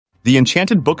The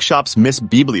Enchanted Bookshop's Miss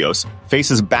Biblios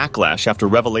faces backlash after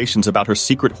revelations about her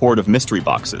secret hoard of mystery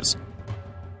boxes.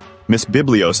 Miss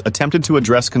Biblios attempted to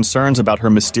address concerns about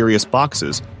her mysterious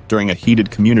boxes during a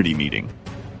heated community meeting.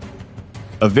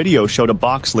 A video showed a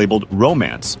box labeled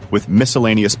Romance with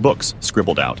miscellaneous books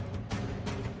scribbled out.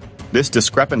 This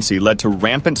discrepancy led to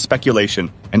rampant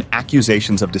speculation and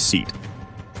accusations of deceit.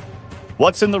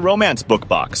 "What's in the romance book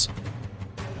box?"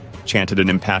 chanted an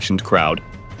impassioned crowd.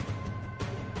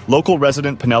 Local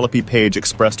resident Penelope Page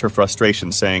expressed her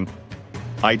frustration, saying,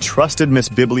 "I trusted Miss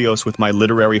Biblios with my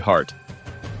literary heart.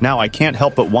 Now I can't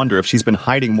help but wonder if she's been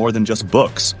hiding more than just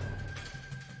books."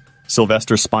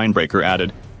 Sylvester Spinebreaker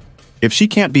added, "If she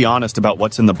can't be honest about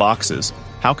what's in the boxes,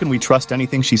 how can we trust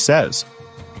anything she says?"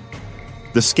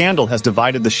 The scandal has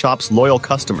divided the shop's loyal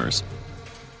customers.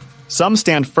 Some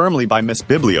stand firmly by Miss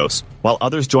Biblios, while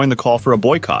others join the call for a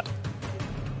boycott.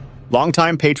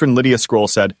 Longtime patron Lydia Scroll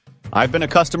said, "I've been a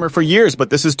customer for years, but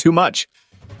this is too much.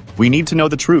 We need to know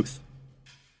the truth."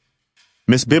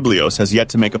 Miss Biblios has yet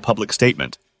to make a public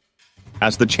statement.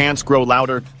 As the chants grow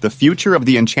louder, the future of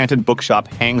the Enchanted Bookshop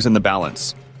hangs in the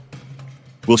balance.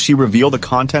 Will she reveal the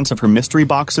contents of her mystery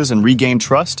boxes and regain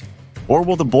trust, or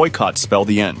will the boycott spell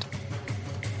the end?